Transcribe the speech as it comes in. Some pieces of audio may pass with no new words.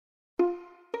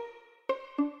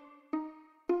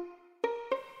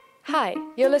Hi,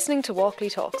 you're listening to Walkley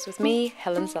Talks with me,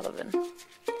 Helen Sullivan.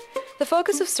 The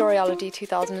focus of Storyology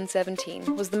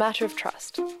 2017 was the matter of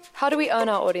trust. How do we earn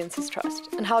our audience's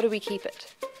trust, and how do we keep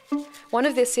it? One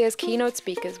of this year's keynote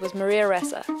speakers was Maria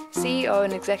Ressa, CEO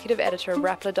and executive editor of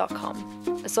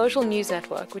Rappler.com, a social news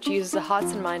network which uses a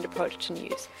hearts and mind approach to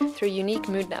news through a unique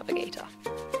mood navigator.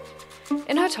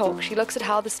 In her talk, she looks at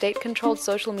how the state-controlled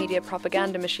social media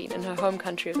propaganda machine in her home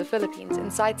country of the Philippines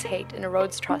incites hate and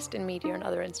erodes trust in media and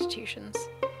other institutions.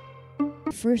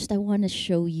 First, I want to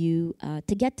show you,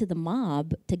 to get to the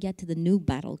mob, to get to the new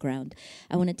battleground,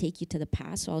 I want to take you to the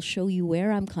past. So I'll show you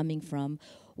where I'm coming from,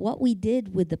 what we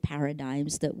did with the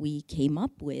paradigms that we came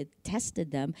up with,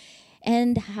 tested them,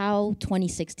 and how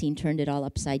 2016 turned it all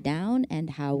upside down,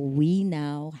 and how we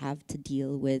now have to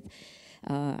deal with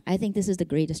I think this is the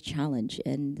greatest challenge,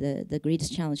 and the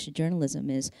greatest challenge to journalism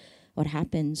is what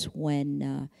happens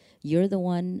when you're the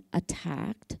one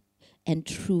attacked and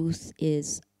truth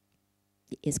is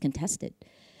contested.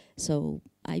 So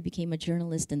I became a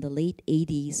journalist in the late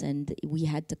 80s, and we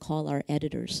had to call our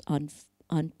editors on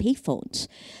payphones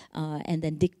and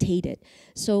then dictate it.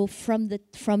 So from the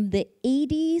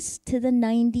 80s to the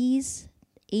 90s,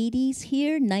 80s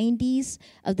here, 90s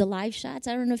of the live shots.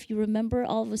 I don't know if you remember,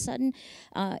 all of a sudden,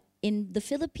 in the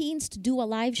Philippines, to do a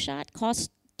live shot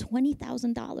cost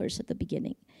 $20,000 at the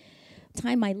beginning.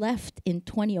 Time I left in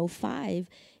 2005,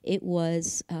 it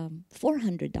was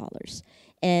 $400.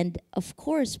 And of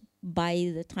course,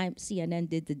 by the time CNN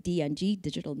did the DNG,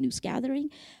 Digital News Gathering,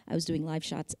 I was doing live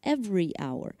shots every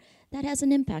hour. That has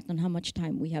an impact on how much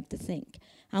time we have to think,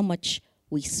 how much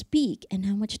we speak, and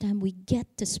how much time we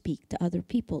get to speak to other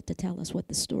people to tell us what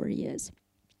the story is.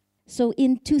 So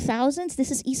in 2000s,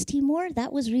 this is East Timor.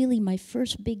 That was really my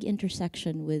first big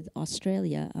intersection with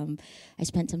Australia. I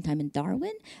spent some time in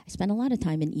Darwin. I spent a lot of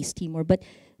time in East Timor. But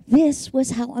this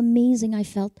was how amazing I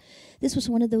felt. This was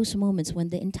one of those moments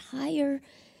when the entire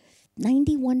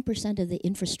 91% of the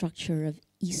infrastructure of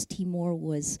East Timor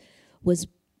was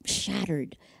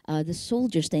shattered. The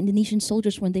soldiers, the Indonesian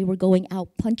soldiers, when they were going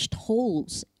out, punched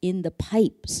holes in the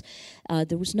pipes.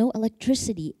 There was no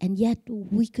electricity, and yet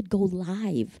we could go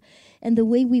live. And the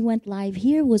way we went live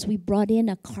here was we brought in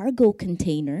a cargo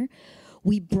container.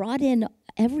 We brought in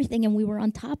everything, and we were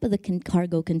on top of the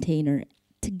cargo container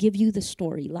to give you the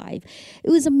story live. It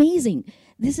was amazing.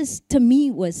 This is, to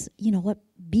me, was, what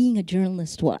being a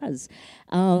journalist was.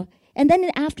 And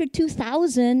then after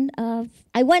 2000,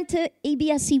 I went to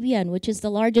ABS-CBN, which is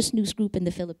the largest news group in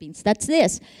the Philippines. That's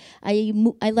this. I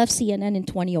left CNN in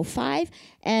 2005,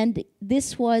 and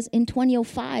this was in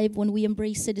 2005 when we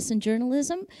embraced citizen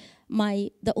journalism.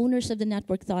 The owners of the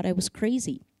network thought I was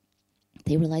crazy.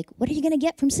 They were like, what are you going to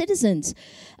get from citizens?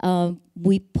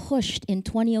 We pushed, in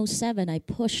 2007, I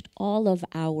pushed all of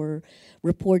our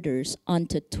reporters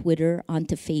onto Twitter,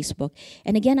 onto Facebook.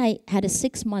 And again, I had a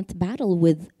 6-month battle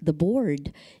with the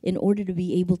board in order to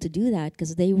be able to do that,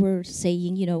 because they were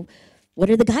saying, what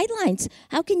are the guidelines?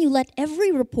 How can you let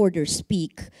every reporter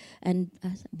speak? And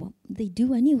I said, well, they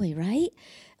do anyway, right?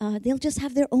 They'll just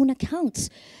have their own accounts.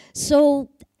 So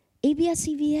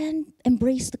ABS-CBN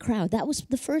embraced the crowd. That was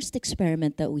the first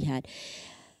experiment that we had.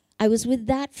 I was with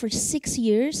that for 6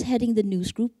 years, heading the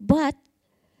news group, but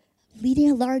leading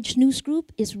a large news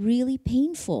group is really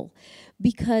painful,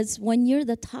 because when you're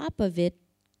the top of it,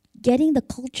 getting the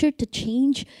culture to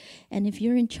change, and if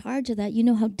you're in charge of that, you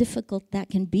know how difficult that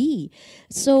can be.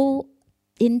 So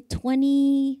in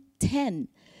 2010,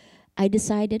 I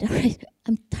decided, all right,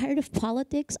 I'm tired of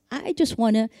politics. I just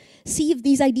want to see if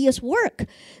these ideas work.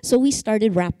 So we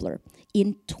started Rappler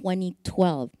in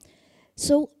 2012.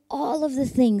 So all of the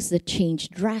things that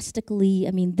changed drastically,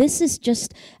 this is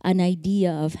just an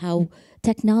idea of how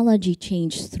technology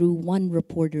changed through one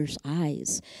reporter's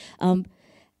eyes.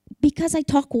 Because I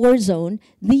talk Warzone,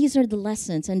 these are the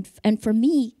lessons. And for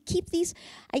me, keep these.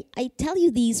 I tell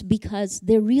you these because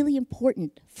they're really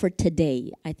important for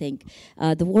today, I think.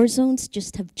 The war zones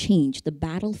just have changed. The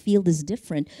battlefield is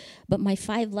different. But my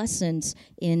 5 lessons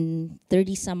in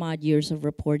 30-some-odd years of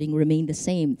reporting remain the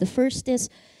same. The first is,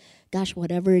 gosh,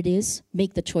 whatever it is,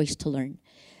 make the choice to learn.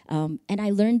 And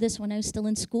I learned this when I was still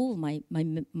in school. My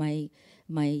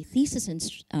thesis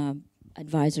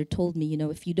advisor told me,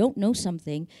 if you don't know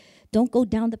something, don't go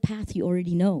down the path you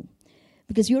already know,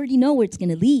 because you already know where it's going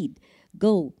to lead.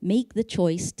 Go, make the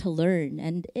choice to learn.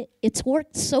 And it's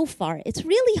worked so far. It's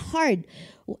really hard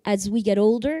as we get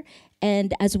older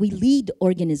and as we lead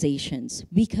organizations,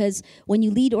 because when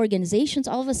you lead organizations,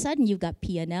 all of a sudden you've got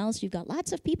P&Ls, you've got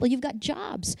lots of people, you've got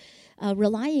jobs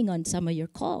relying on some of your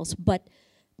calls, but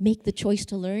make the choice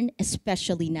to learn,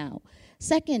 especially now.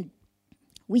 Second,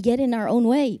 we get in our own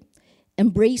way.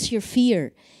 embrace your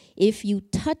fear. If you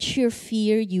touch your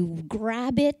fear, you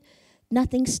grab it,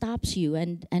 nothing stops you.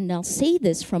 And I'll say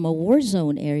this from a war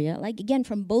zone area, like again,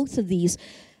 from both of these,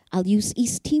 I'll use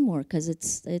East Timor because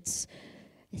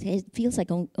it feels like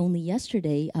only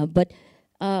yesterday, but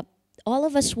all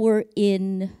of us were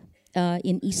in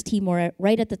East Timor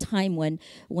right at the time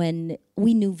when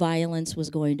we knew violence was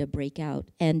going to break out,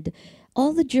 and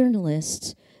all the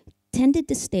journalists tended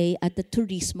to stay at the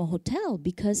Turismo Hotel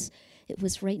because it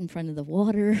was right in front of the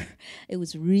water. It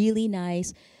was really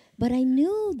nice, but I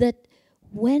knew that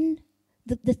when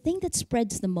the thing that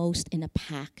spreads the most in a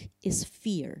pack is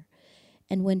fear.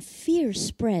 And when fear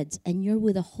spreads and you're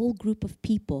with a whole group of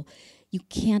people, you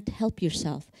can't help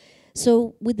yourself.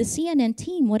 So with the CNN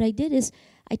team, what I did is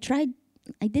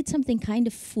I did something kind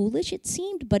of foolish, it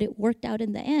seemed, but it worked out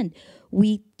in the end.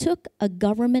 We took a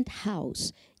government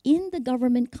house in the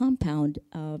government compound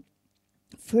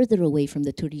further away from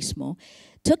the Turismo,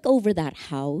 took over that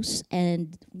house,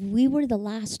 and we were the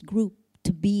last group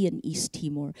to be in East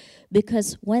Timor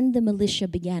because when the militia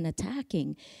began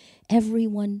attacking,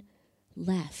 everyone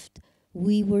left.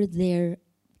 We were there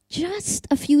just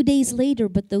a few days later,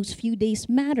 but those few days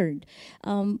mattered.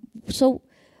 So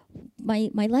my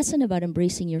lesson about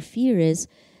embracing your fear is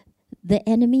the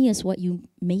enemy is what you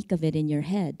make of it in your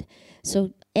head.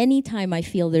 So anytime I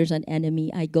feel there's an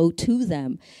enemy, I go to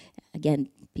them. Again,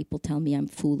 people tell me I'm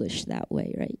foolish that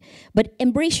way, right? But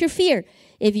embrace your fear.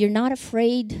 If you're not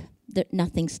afraid,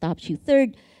 nothing stops you.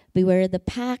 Third, beware of the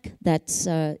pack. That's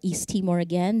East Timor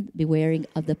again, beware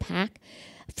of the pack.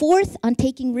 Fourth, on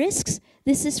taking risks.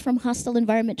 This is from hostile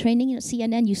environment training. You know,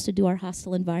 CNN used to do our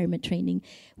hostile environment training.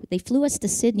 They flew us to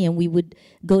Sydney and we would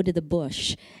go to the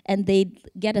bush. And they'd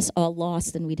get us all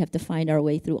lost and we'd have to find our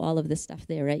way through all of this stuff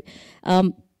there, right?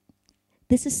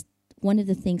 This is one of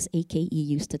the things AKE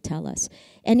used to tell us.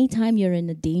 Anytime you're in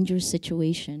a dangerous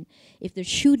situation, if there's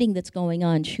shooting that's going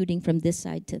on, shooting from this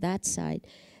side to that side,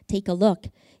 take a look.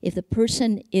 If the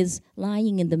person is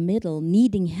lying in the middle,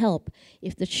 needing help,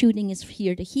 if the shooting is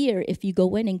here to here, if you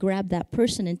go in and grab that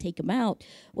person and take them out,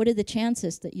 what are the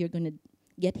chances that you're going to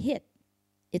get hit?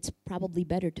 It's probably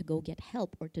better to go get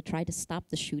help or to try to stop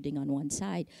the shooting on one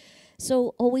side.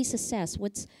 So always assess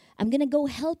I'm going to go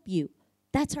help you.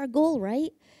 That's our goal, right?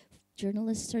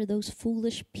 Journalists are those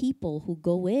foolish people who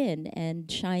go in and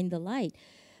shine the light.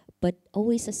 But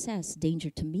always assess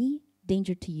danger to me,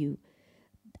 danger to you.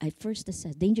 I first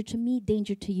assess danger to me,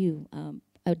 danger to you.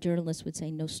 A journalist would say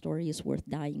no story is worth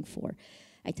dying for.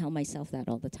 I tell myself that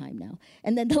all the time now.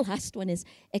 And then the last one is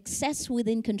excess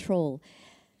within control.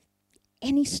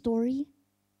 Any story,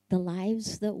 the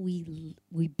lives that we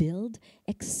build,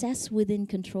 excess within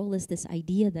control is this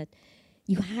idea that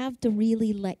you have to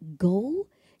really let go.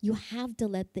 You have to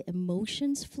let the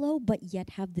emotions flow, but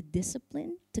yet have the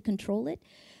discipline to control it.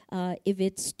 If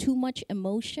it's too much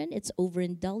emotion, it's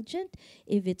overindulgent.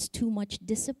 If it's too much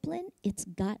discipline, it's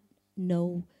got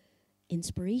no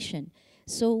inspiration.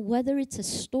 So whether it's a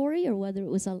story or whether it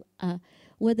was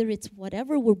whether it's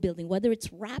whatever we're building, whether it's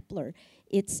Rappler,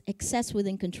 it's excess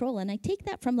within control. And I take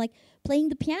that from like playing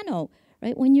the piano,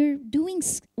 right? When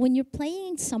you're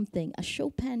playing something, a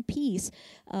Chopin piece,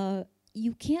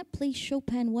 you can't play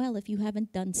Chopin well if you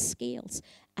haven't done scales,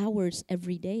 hours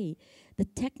every day. The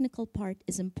technical part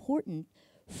is important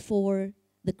for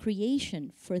the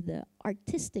creation, for the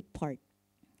artistic part.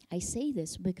 I say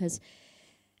this because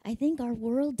I think our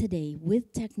world today,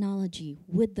 with technology,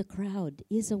 with the crowd,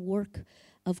 is a work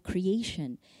of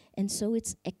creation. And so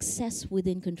it's excess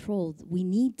within control. We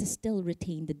need to still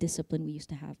retain the discipline we used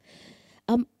to have.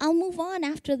 I'll move on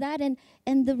after that.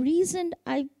 And the reason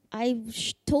I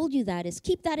told you that is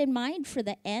keep that in mind for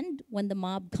the end when the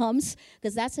mob comes,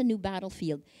 because that's a new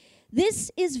battlefield.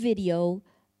 This is video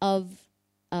of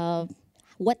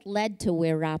what led to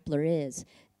where Rappler is.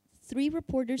 3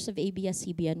 reporters of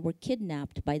ABS-CBN were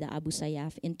kidnapped by the Abu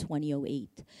Sayyaf in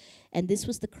 2008. And this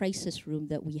was the crisis room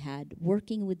that we had,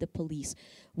 working with the police.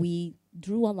 We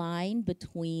drew a line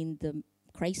between the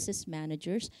crisis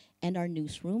managers and our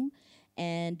newsroom,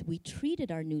 and we treated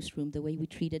our newsroom the way we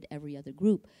treated every other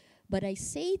group. But I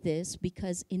say this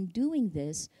because in doing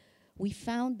this, we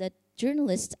found that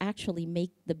journalists actually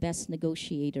make the best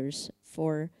negotiators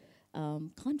for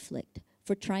conflict,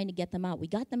 for trying to get them out. We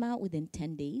got them out within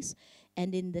 10 days.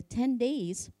 And in the 10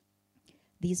 days,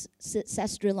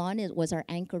 Sestrilon was our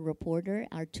anchor reporter,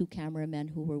 our 2 cameramen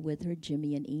who were with her,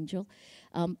 Jimmy and Angel,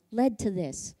 led to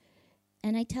this.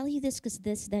 And I tell you this because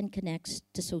this then connects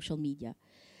to social media.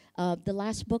 The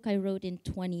last book I wrote in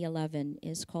 2011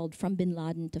 is called From Bin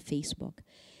Laden to Facebook.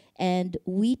 And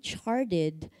we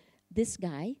charted this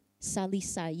guy, Salih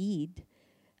Saeed,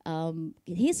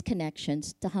 his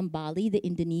connections to Hambali, the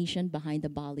Indonesian behind the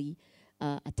Bali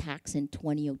attacks in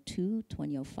 2002,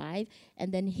 2005,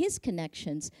 and then his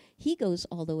connections, he goes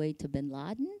all the way to bin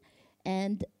Laden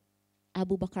and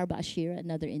Abu Bakar Bashir,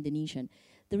 another Indonesian.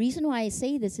 The reason why I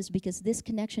say this is because this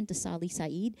connection to Salih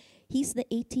Said, he's the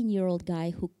 18-year-old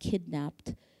guy who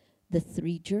kidnapped the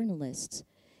 3 journalists.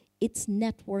 It's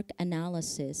network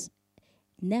analysis.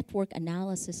 Network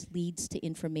analysis leads to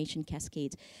information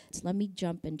cascades. So let me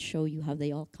jump and show you how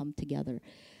they all come together.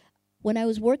 When I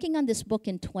was working on this book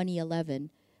in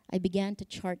 2011, I began to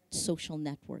chart social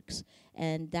networks.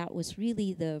 And that was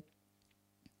really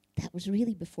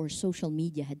before social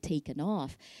media had taken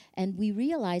off. And we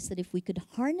realized that if we could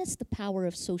harness the power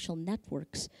of social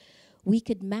networks, we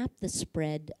could map the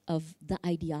spread of the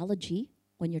ideology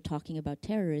when you're talking about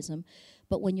terrorism,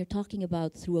 but when you're talking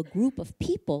about through a group of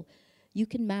people, you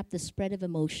can map the spread of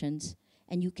emotions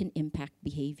and you can impact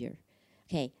behavior.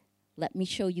 Okay, let me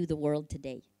show you the world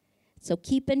today. So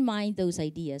keep in mind those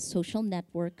ideas, social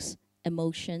networks,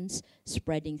 emotions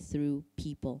spreading through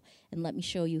people. And let me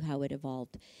show you how it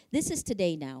evolved. This is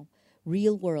today now,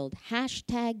 real world.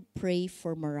 Hashtag pray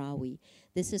for Marawi.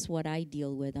 This is what I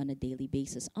deal with on a daily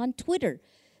basis. On Twitter,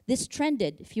 this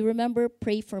trended. If you remember,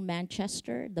 pray for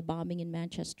Manchester, the bombing in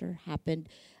Manchester happened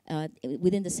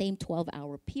within the same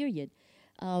 12-hour period.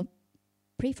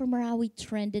 Pray for Marawi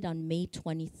trended on May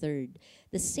 23rd,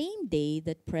 the same day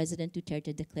that President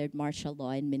Duterte declared martial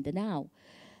law in Mindanao.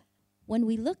 When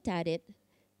we looked at it,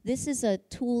 this is a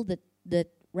tool that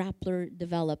Rappler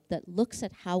developed that looks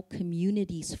at how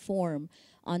communities form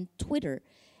on Twitter.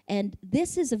 And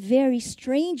this is a very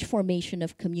strange formation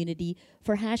of community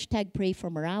for hashtag pray for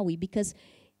Marawi because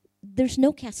there's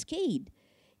no cascade.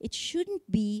 It shouldn't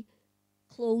be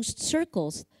closed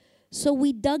circles. So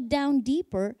we dug down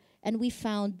deeper and we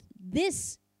found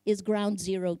this is Ground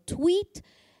Zero tweet.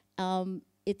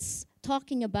 It's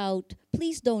talking about,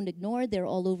 please don't ignore, they're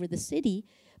all over the city.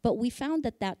 But we found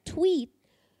that that tweet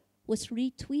was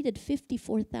retweeted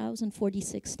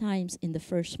 54,046 times in the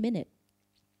first minute.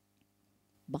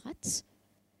 Bots,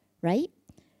 right?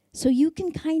 So you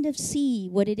can kind of see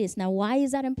what it is. Now, why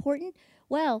is that important?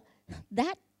 Well,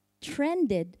 that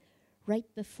trended right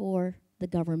before the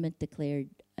government declared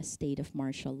a state of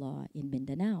martial law in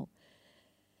Mindanao.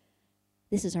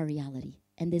 This is our reality,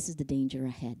 and this is the danger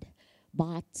ahead.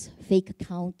 Bots, fake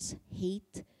accounts,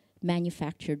 hate,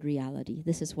 manufactured reality.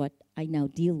 This is what I now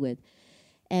deal with.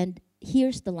 And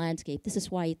here's the landscape. This is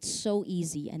why it's so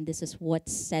easy, and this is what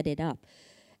set it up.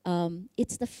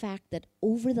 It's the fact that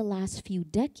over the last few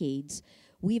decades,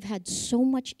 we've had so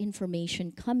much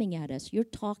information coming at us. You're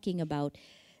talking about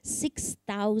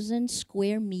 6,000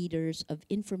 square meters of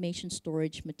information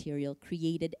storage material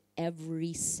created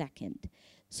every second.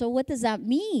 So what does that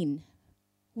mean?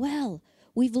 Well,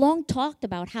 we've long talked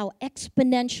about how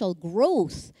exponential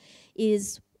growth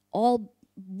is all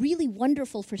really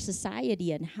wonderful for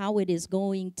society and how it is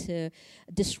going to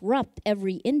disrupt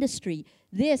every industry.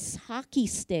 This hockey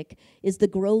stick is the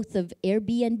growth of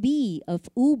Airbnb, of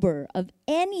Uber, of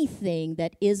anything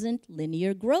that isn't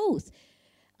linear growth.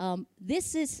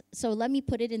 So let me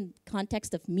put it in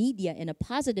context of media in a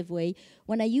positive way.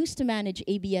 When I used to manage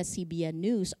ABS-CBN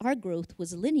News, our growth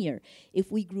was linear.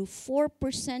 If we grew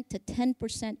 4% to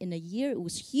 10% in a year, it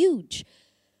was huge.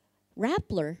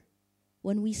 Rappler,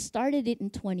 when we started it in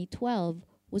 2012,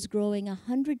 was growing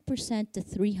 100% to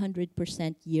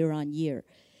 300% year on year.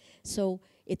 So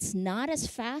it's not as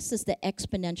fast as the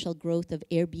exponential growth of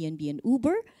Airbnb and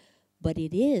Uber, but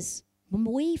it is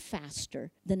way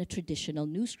faster than a traditional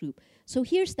news group. So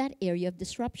here's that area of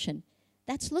disruption.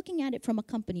 That's looking at it from a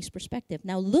company's perspective.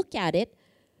 Now look at it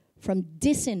from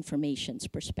disinformation's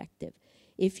perspective.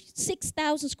 If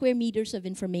 6,000 square meters of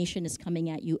information is coming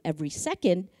at you every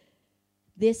second,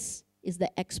 this is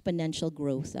the exponential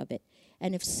growth of it.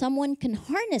 And if someone can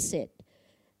harness it,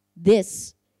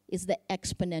 this is the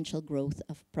exponential growth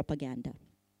of propaganda.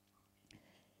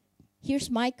 Here's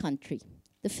my country,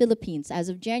 the Philippines. As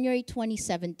of January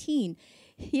 2017,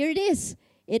 here it is.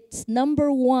 It's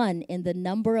 #1 in the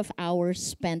number of hours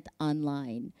spent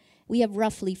online. We have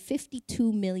roughly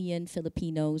 52 million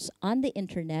Filipinos on the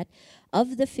internet.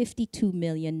 Of the 52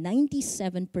 million,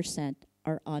 97%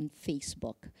 are on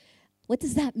Facebook. What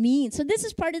does that mean? So this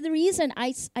is part of the reason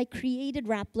I created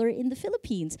Rappler in the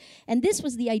Philippines. And this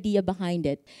was the idea behind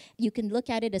it. You can look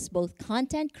at it as both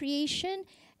content creation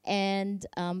and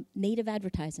native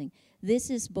advertising. This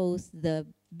is both the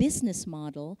business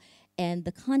model and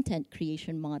the content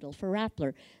creation model for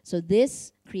Rappler. So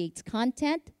this creates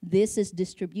content, this is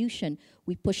distribution.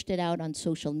 We pushed it out on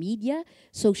social media.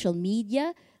 Social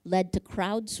media led to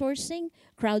crowdsourcing.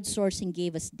 Crowdsourcing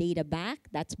gave us data back.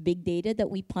 That's big data that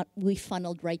we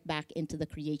funneled right back into the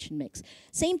creation mix.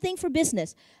 Same thing for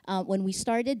business. When we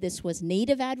started, this was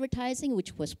native advertising,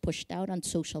 which was pushed out on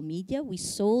social media. We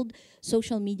sold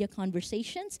social media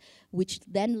conversations, which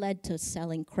then led to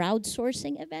selling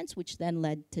crowdsourcing events, which then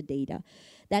led to data.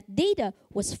 That data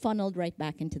was funneled right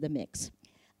back into the mix.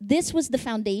 This was the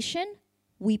foundation.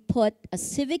 We put a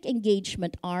civic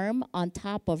engagement arm on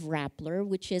top of Rappler,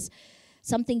 which is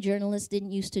something journalists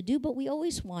didn't used to do, but we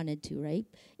always wanted to, right?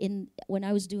 When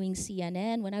I was doing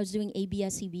CNN, when I was doing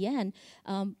ABS-CBN,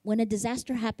 when a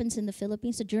disaster happens in the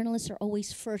Philippines, the journalists are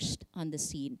always first on the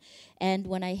scene. And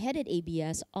when I headed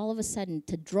ABS, all of a sudden,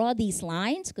 to draw these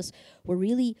lines, because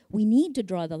we need to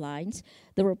draw the lines,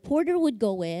 the reporter would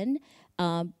go in,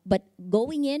 but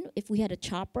going in, if we had a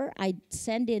chopper, I'd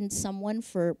send in someone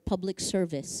for public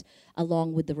service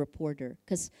along with the reporter,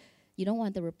 because you don't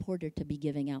want the reporter to be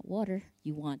giving out water.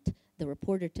 You want the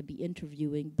reporter to be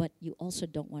interviewing, but you also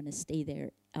don't want to stay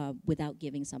there without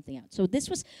giving something out. So this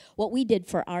was what we did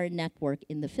for our network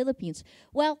in the Philippines.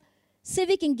 Well,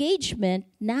 civic engagement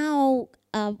now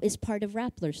is part of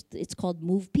Rappler. It's called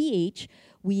MovePH.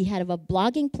 We have a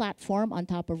blogging platform on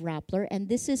top of Rappler, and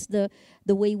this is the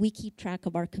way we keep track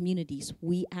of our communities.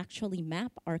 We actually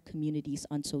map our communities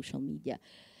on social media.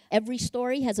 Every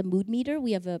story has a mood meter.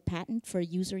 We have a patent for a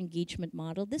user engagement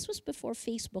model. This was before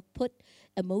Facebook put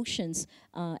emotions,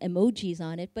 emojis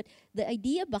on it. But the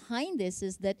idea behind this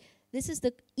is that this is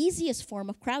the easiest form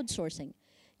of crowdsourcing.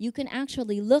 You can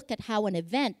actually look at how an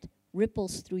event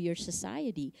ripples through your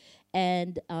society,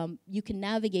 and you can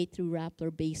navigate through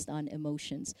Rappler based on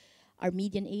emotions. Our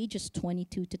median age is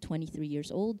 22 to 23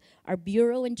 years old. Our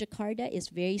bureau in Jakarta is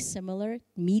very similar.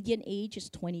 Median age is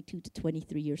 22 to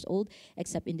 23 years old,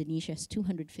 except Indonesia has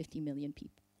 250 million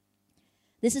people.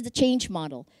 This is the change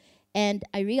model. And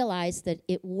I realized that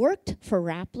it worked for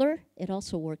Rappler. It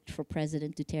also worked for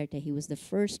President Duterte. He was the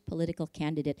first political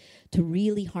candidate to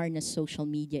really harness social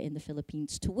media in the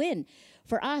Philippines to win.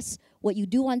 For us, what you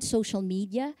do on social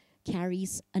media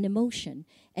carries an emotion,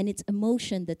 and it's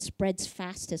emotion that spreads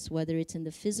fastest, whether it's in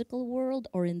the physical world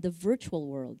or in the virtual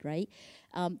world, right?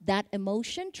 That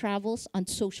emotion travels on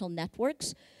social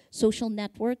networks. Social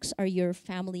networks are your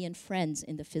family and friends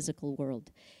in the physical world.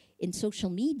 In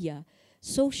social media,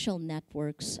 social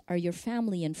networks are your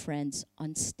family and friends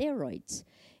on steroids.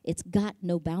 It's got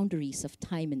no boundaries of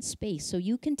time and space. So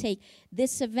you can take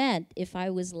this event, if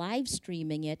I was live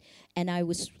streaming it and I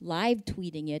was live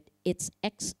tweeting it,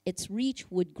 its reach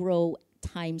would grow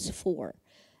 ×4.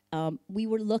 We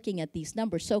were looking at these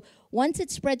numbers. So once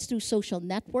it spreads through social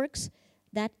networks,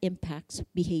 that impacts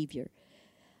behavior.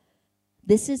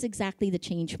 This is exactly the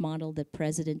change model that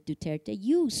President Duterte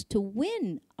used to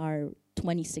win our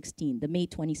the May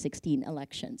 2016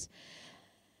 elections.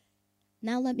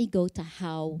 Now let me go to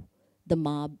how the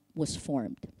mob was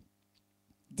formed.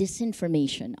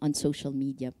 Disinformation on social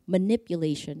media,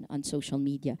 manipulation on social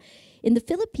media. In the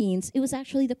Philippines, it was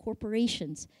actually the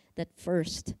corporations that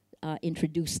first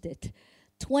introduced it.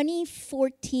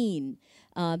 2014,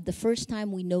 the first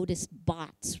time we noticed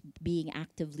bots being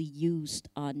actively used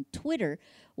on Twitter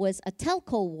was a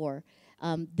telco war.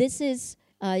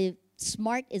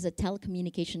 Smart is a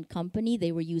telecommunication company.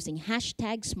 They were using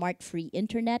hashtag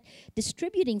 #SmartFreeInternet,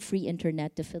 distributing free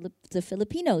internet to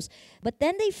Filipinos. But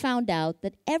then they found out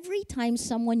that every time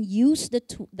someone used the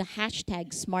hashtag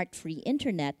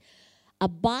 #SmartFreeInternet, a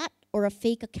bot or a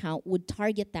fake account would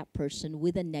target that person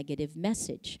with a negative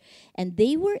message. And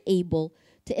they were able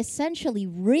to essentially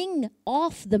ring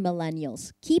off the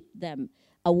millennials, keep them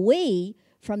away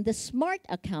from the smart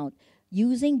account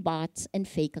using bots and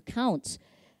fake accounts.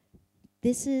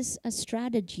 This is a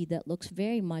strategy that looks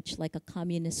very much like a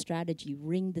communist strategy,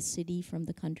 ring the city from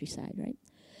the countryside, right?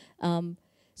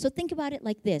 So think about it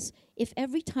like this. If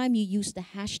every time you use the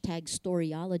hashtag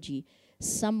storyology,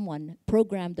 someone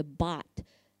programmed a bot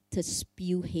to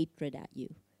spew hatred at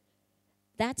you,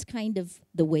 that's kind of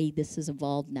the way this has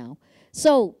evolved now.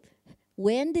 So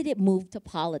when did it move to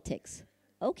politics?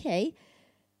 Okay,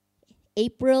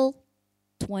 April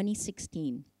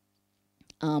 2016.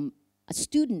 A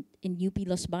student in UP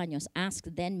Los Baños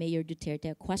asked then Mayor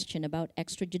Duterte a question about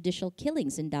extrajudicial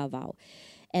killings in Davao.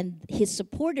 And his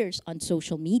supporters on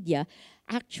social media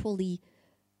actually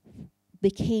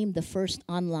became the first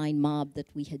online mob that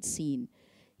we had seen.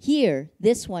 Here,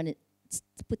 this one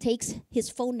takes his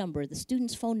phone number, the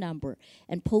student's phone number,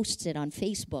 and posts it on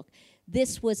Facebook.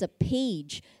 This was a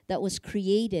page that was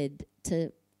created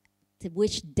to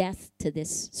wish death to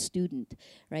this student,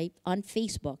 right, on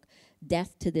Facebook.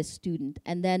 death to this student,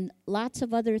 and then lots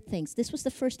of other things. This was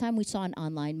the first time we saw an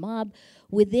online mob.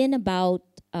 Within about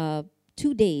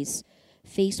 2 days,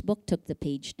 Facebook took the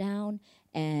page down,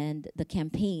 and the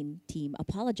campaign team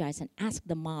apologized and asked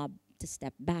the mob to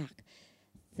step back.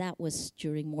 That was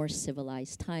during more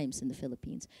civilized times in the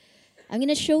Philippines. I'm going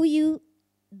to show you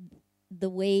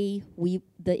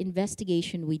the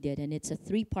investigation we did, and it's a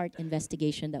 3-part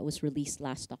investigation that was released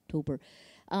last October.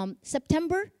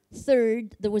 September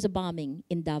 3rd, there was a bombing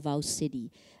in Davao City.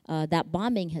 That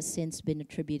bombing has since been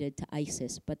attributed to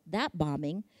ISIS, but that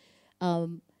bombing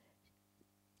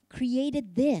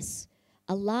created this.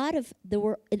 There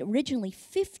were originally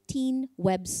 15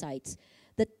 websites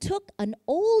that took an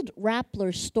old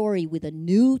Rappler story with a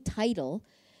new title.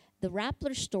 The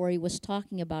Rappler story was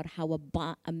talking about how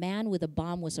a man with a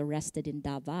bomb was arrested in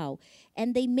Davao,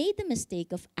 and they made the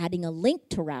mistake of adding a link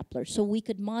to Rappler so we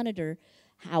could monitor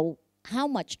how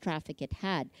much traffic it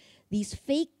had. These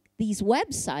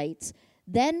websites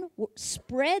then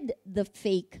spread the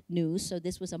fake news. So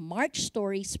this was a March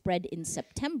story spread in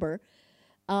September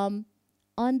on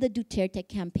the Duterte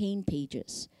campaign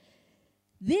pages.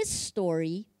 This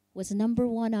story was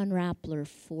 #1 on Rappler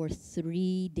for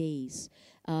 3 days.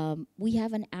 We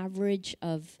have an average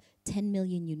of 10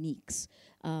 million uniques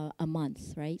a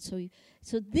month, right?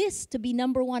 So this, to be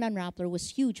 #1 on Rappler, was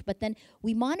huge. But then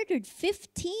we monitored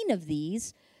 15 of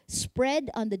these spread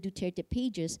on the Duterte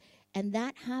pages, and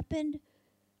that happened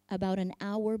about an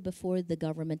hour before the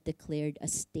government declared a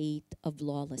state of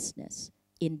lawlessness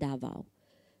in Davao.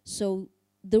 So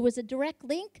there was a direct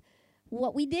link.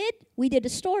 What we did a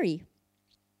story.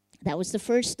 That was the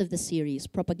first of the series,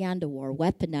 Propaganda War,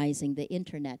 weaponizing the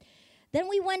internet. Then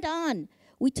we went on.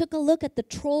 We took a look at the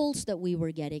trolls that we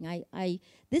were getting.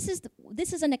 This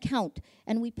is an account,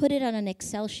 and we put it on an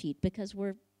Excel sheet because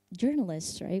we're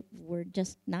journalists, right? We're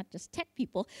just not just tech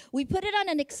people. We put it on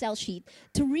an Excel sheet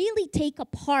to really take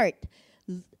apart.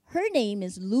 Her name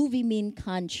is Luvimin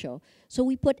Cancho. So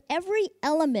we put every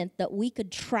element that we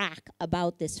could track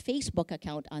about this Facebook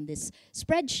account on this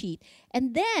spreadsheet,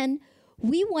 and then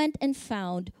we went and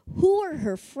found who were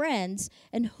her friends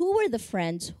and who were the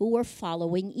friends who were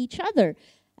following each other.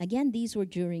 Again, these were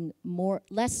during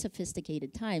less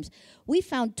sophisticated times. We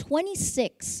found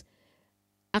 26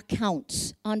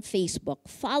 accounts on Facebook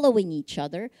following each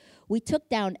other. We took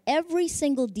down every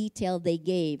single detail they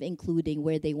gave, including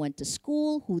where they went to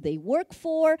school, who they work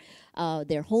for,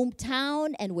 their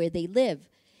hometown, and where they live.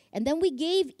 And then we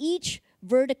gave each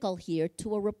vertical here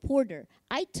to a reporter.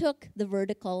 I took the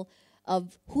vertical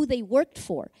of who they worked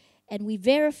for, and we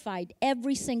verified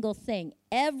every single thing.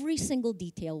 Every single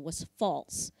detail was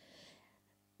false.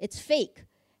 It's fake.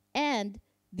 And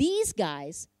these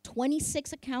guys,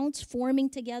 26 accounts forming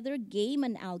together, game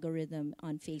an algorithm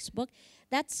on Facebook.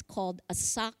 That's called a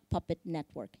sock puppet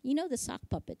network. You know the sock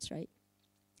puppets, right?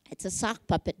 It's a sock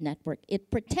puppet network. It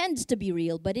pretends to be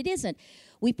real, but it isn't.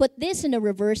 We put this in a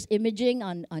reverse imaging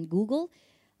on Google,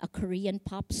 a Korean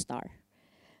pop star.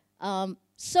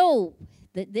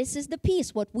 This is the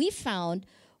piece. What we found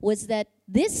was that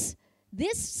this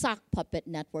sock puppet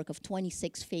network of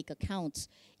 26 fake accounts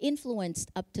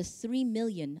influenced up to 3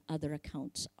 million other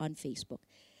accounts on Facebook.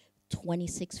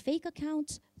 26 fake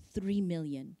accounts, 3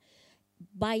 million.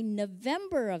 By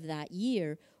November of that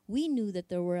year, we knew that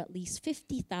there were at least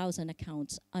 50,000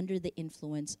 accounts under the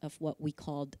influence of what we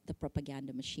called the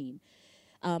propaganda machine.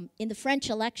 In the French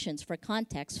elections, for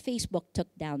context, Facebook took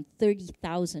down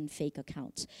 30,000 fake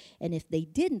accounts. And if they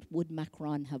didn't, would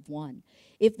Macron have won?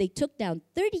 If they took down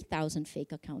 30,000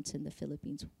 fake accounts in the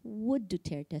Philippines, would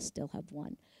Duterte still have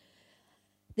won?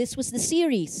 This was the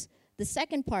series. The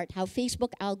second part, how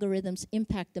Facebook algorithms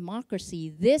impact democracy.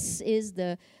 This is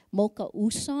the Mocha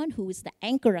Uson, who is the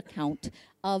anchor account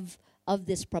of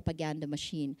this propaganda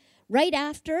machine. Right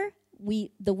after,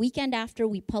 the weekend after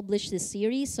we published this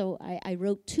series, so I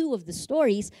wrote 2 of the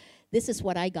stories. This is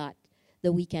what I got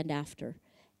the weekend after.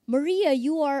 Maria,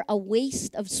 you are a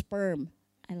waste of sperm.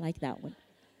 I like that one.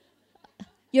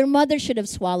 Your mother should have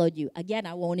swallowed you. Again,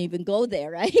 I won't even go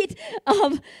there, right?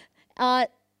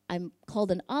 I'm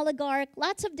called an oligarch,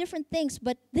 lots of different things.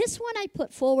 But this one I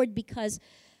put forward because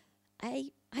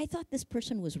I thought this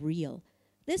person was real.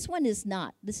 This one is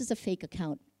not. This is a fake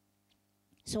account.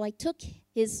 So I took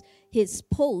his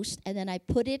post and then I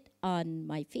put it on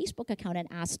my Facebook account and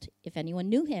asked if anyone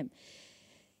knew him.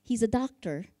 He's a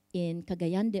doctor in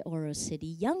Cagayan de Oro City,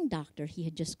 young doctor. He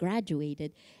had just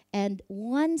graduated. And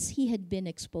once he had been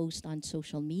exposed on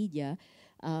social media,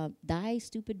 die,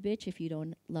 stupid bitch, if you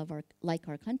don't like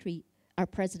our country, our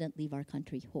president, leave our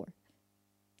country, whore.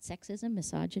 Sexism,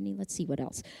 misogyny, let's see what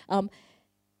else.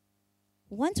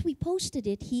 once we posted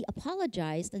it, he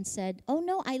apologized and said, "Oh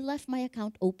no, I left my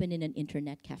account open in an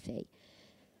internet cafe."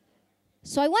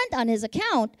 So I went on his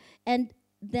account and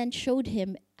then showed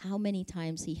him how many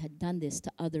times he had done this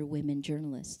to other women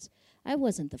journalists. I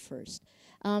wasn't the first.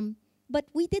 But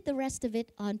we did the rest of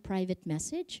it on private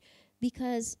message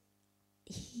because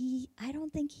I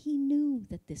don't think he knew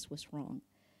that this was wrong.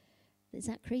 Is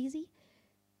that crazy?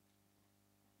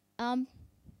 Then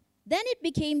it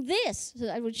became this. So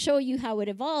I would show you how it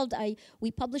evolved.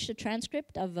 We published a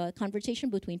transcript of a conversation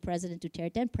between President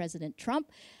Duterte and President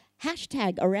Trump.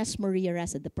 Hashtag arrest Maria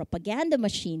Ressa, the propaganda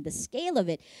machine, the scale of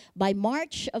it. By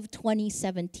March of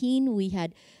 2017, we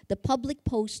had the public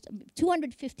post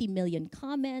 250 million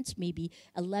comments, maybe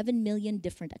 11 million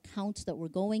different accounts that were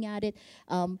going at it.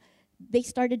 They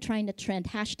started trying to trend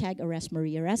hashtag arrest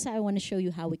Maria Ressa. I want to show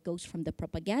you how it goes from the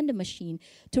propaganda machine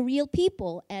to real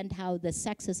people and how the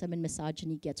sexism and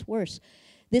misogyny gets worse.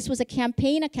 This was a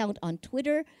campaign account on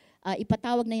Twitter.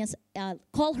 Ipatawag na yan,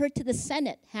 call her to the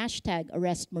Senate, hashtag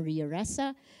arrest Maria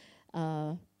Ressa.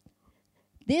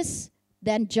 This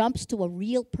then jumps to a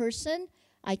real person.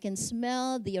 I can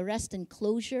smell the arrest and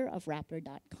closure of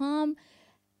Rappler.com.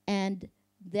 And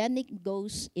then it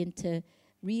goes into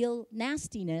real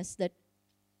nastiness that,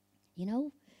 you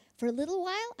know, for a little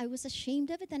while I was ashamed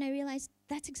of it, and I realized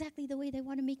that's exactly the way they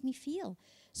want to make me feel.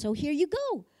 So here you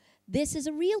go. This is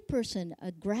a real person,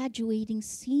 a graduating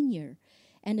senior.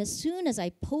 And as soon as I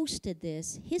posted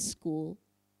this, his school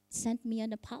sent me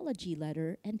an apology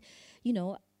letter. And, you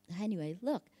know, anyway,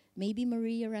 look, maybe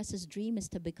Maria Ressa's dream is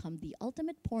to become the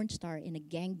ultimate porn star in a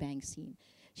gangbang scene.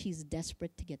 She's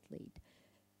desperate to get laid.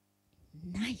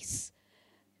 Nice.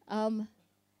 And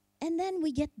then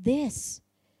we get this.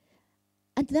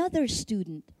 Another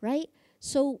student, right?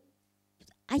 So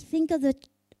I think of the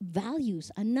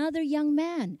values. Another young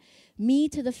man. Me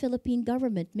to the Philippine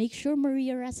government. Make sure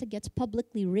Maria Ressa gets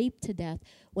publicly raped to death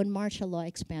when martial law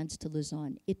expands to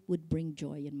Luzon. It would bring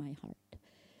joy in my heart.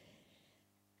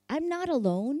 I'm not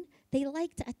alone. They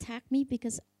like to attack me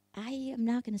because I am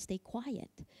not going to stay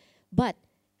quiet. But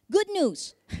good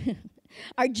news.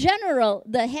 Our general,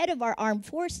 the head of our armed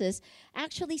forces,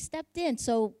 actually stepped in.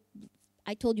 So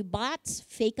I told you bots,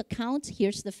 fake accounts,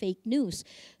 here's the fake news.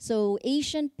 So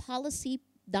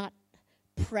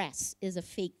AsianPolicy.press is a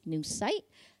fake news site.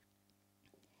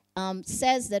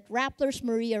 Says that Rappler's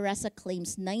Maria Ressa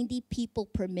claims 90 people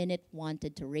per minute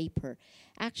wanted to rape her.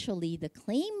 Actually, the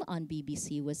claim on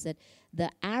BBC was that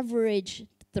the average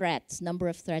number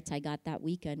of threats I got that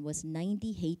weekend was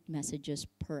 90 hate messages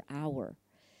per hour.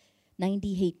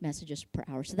 90 hate messages per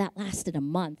hour. So that lasted a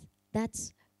month.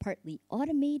 That's partly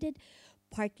automated,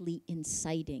 partly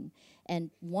inciting. And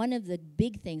one of the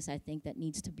big things I think that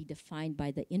needs to be defined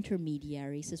by the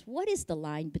intermediaries is what is the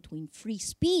line between free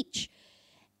speech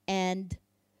and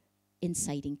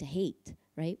inciting to hate,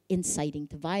 right? Inciting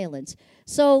to violence.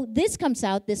 So this comes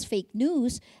out, this fake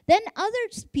news. Then other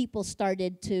people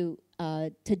started to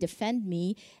defend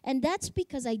me, and that's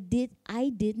because I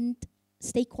didn't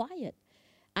stay quiet.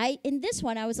 In this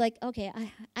one, I was like, okay,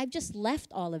 I've just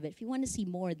left all of it. If you want to see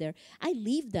more there, I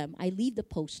leave them. I leave the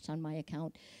posts on my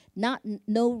account.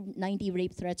 No 90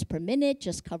 rape threats per minute,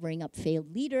 just covering up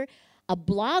failed leader. A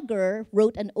blogger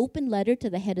wrote an open letter to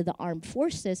the head of the armed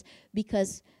forces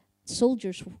because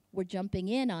soldiers were jumping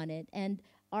in on it. And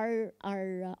our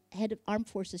head of armed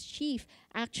forces chief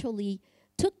actually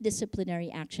took disciplinary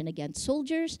action against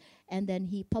soldiers, and then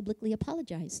he publicly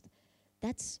apologized.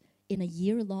 That's in a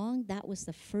year long, that was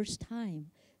the first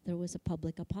time there was a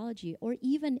public apology, or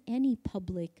even any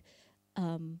public,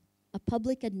 a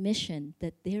public admission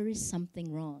that there is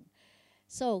something wrong.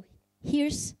 So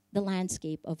here's the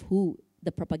landscape of who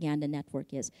the propaganda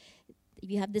network is.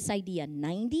 You have this idea,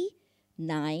 90,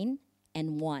 9,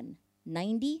 and 1.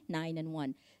 90, 9, and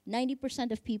 1.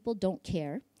 90% of people don't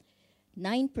care.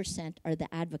 9% are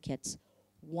the advocates.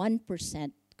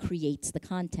 1% creates the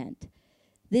content.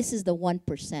 This is the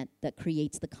 1% that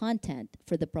creates the content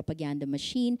for the propaganda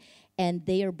machine, and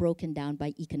they are broken down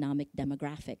by economic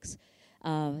demographics.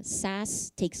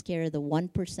 SAS takes care of the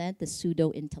 1%, the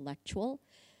pseudo-intellectual.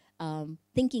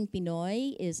 Thinking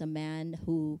Pinoy is a man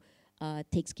who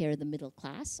takes care of the middle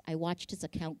class. I watched his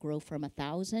account grow from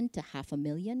 1,000 to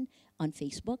 500,000 on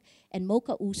Facebook. And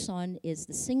Mocha Uson is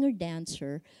the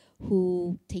singer-dancer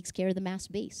who takes care of the mass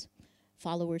base,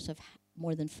 followers of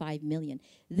more than 5 million.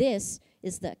 This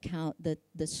is the account,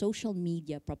 the social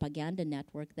media propaganda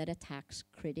network that attacks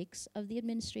critics of the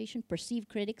administration, perceived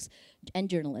critics, and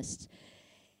journalists.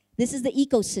 This is the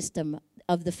ecosystem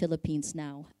of the Philippines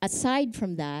now. Aside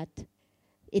from that,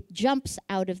 it jumps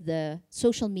out of the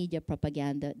social media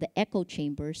propaganda, the echo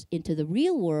chambers, into the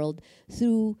real world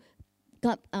through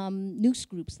news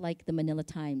groups like the Manila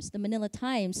Times. The Manila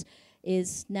Times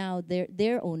is now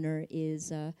their owner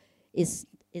is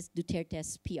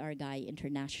Duterte's PR guy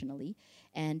internationally,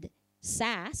 and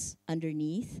SAS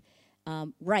underneath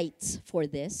writes for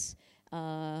this.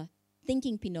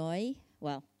 Thinking Pinoy.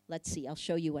 Well, let's see. I'll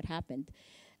show you what happened.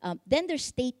 Then there's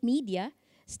state media.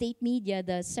 State media,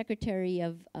 the secretary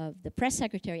of the press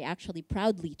secretary actually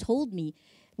proudly told me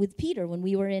with Peter when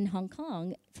we were in Hong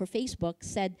Kong for Facebook,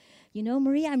 said, you know,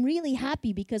 Maria, I'm really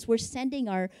happy because we're sending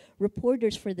our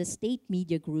reporters for the state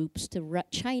media groups to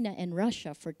China and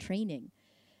Russia for training.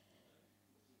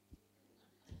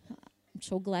 I'm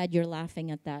so glad you're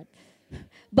laughing at that.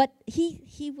 But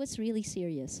he was really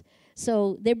serious.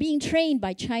 So they're being trained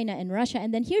by China and Russia.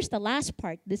 And then here's the last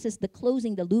part. This is the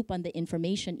closing the loop on the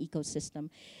information ecosystem.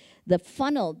 The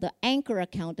funnel, the anchor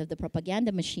account of the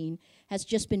propaganda machine has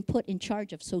just been put in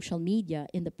charge of social media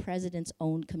in the president's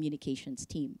own communications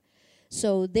team.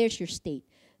 So there's your state.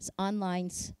 It's online,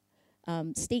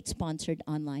 state-sponsored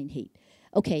online hate.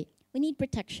 Okay. We need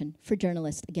protection for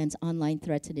journalists against online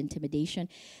threats and intimidation.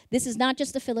 This is not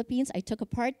just the Philippines. I took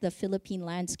apart the Philippine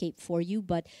landscape for you,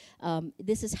 but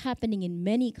this is happening in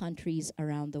many countries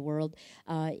around the world.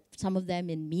 Some of them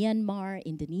in Myanmar,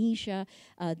 Indonesia,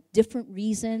 different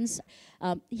reasons.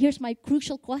 Here's my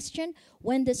crucial question.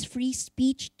 When does free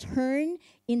speech turn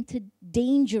into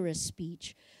dangerous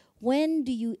speech? When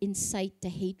do you incite to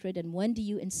hatred and when do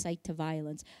you incite to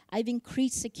violence? I've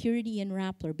increased security in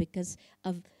Rappler because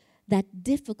of that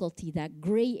difficulty, that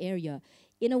gray area.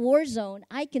 In a war zone,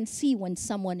 I can see when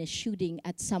someone is shooting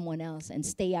at someone else and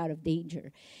stay out of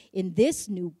danger. In this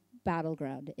new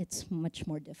battleground, it's much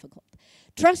more difficult.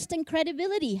 Trust and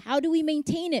credibility, how do we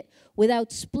maintain it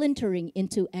without splintering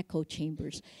into echo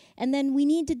chambers? And then we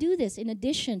need to do this in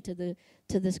addition to the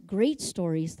great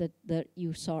stories that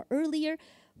you saw earlier.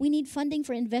 We need funding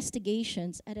for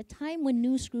investigations at a time when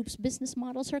news groups' business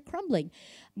models are crumbling.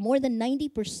 More than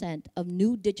 90% of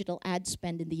new digital ad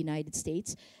spend in the United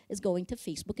States is going to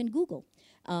Facebook and Google.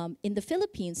 In the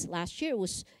Philippines, last year,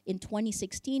 in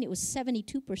 2016, it was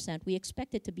 72%. We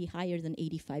expect it to be higher than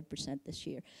 85% this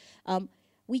year.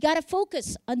 We got to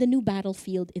focus on the new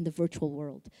battlefield in the virtual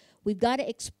world. We've got to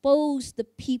expose the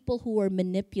people who are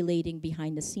manipulating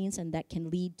behind the scenes, and that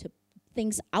can lead to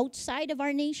things outside of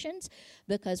our nations,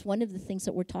 because one of the things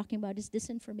that we're talking about is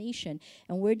disinformation.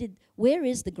 And where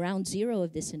is the ground zero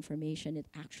of disinformation? It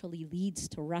actually leads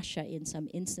to Russia in some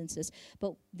instances.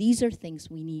 But these are things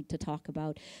we need to talk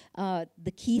about.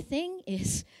 The key thing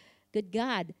is, good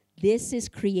God, this is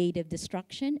creative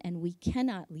destruction, and we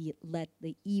cannot let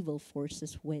the evil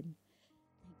forces win.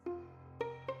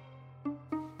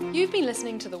 You've been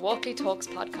listening to the Walkley Talks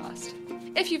podcast.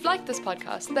 If you've liked this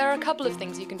podcast, there are a couple of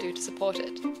things you can do to support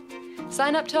it.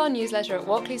 Sign up to our newsletter at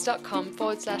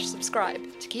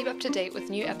walkleys.com/subscribe to keep up to date with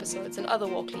new episodes and other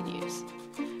Walkley news.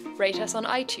 Rate us on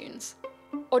iTunes,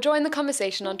 or join the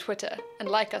conversation on Twitter and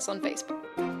like us on Facebook.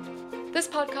 This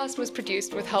podcast was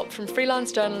produced with help from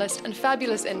freelance journalist and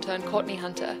fabulous intern Courtney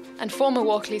Hunter and former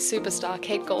Walkley superstar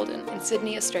Kate Golden in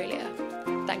Sydney, Australia.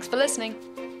 Thanks for listening.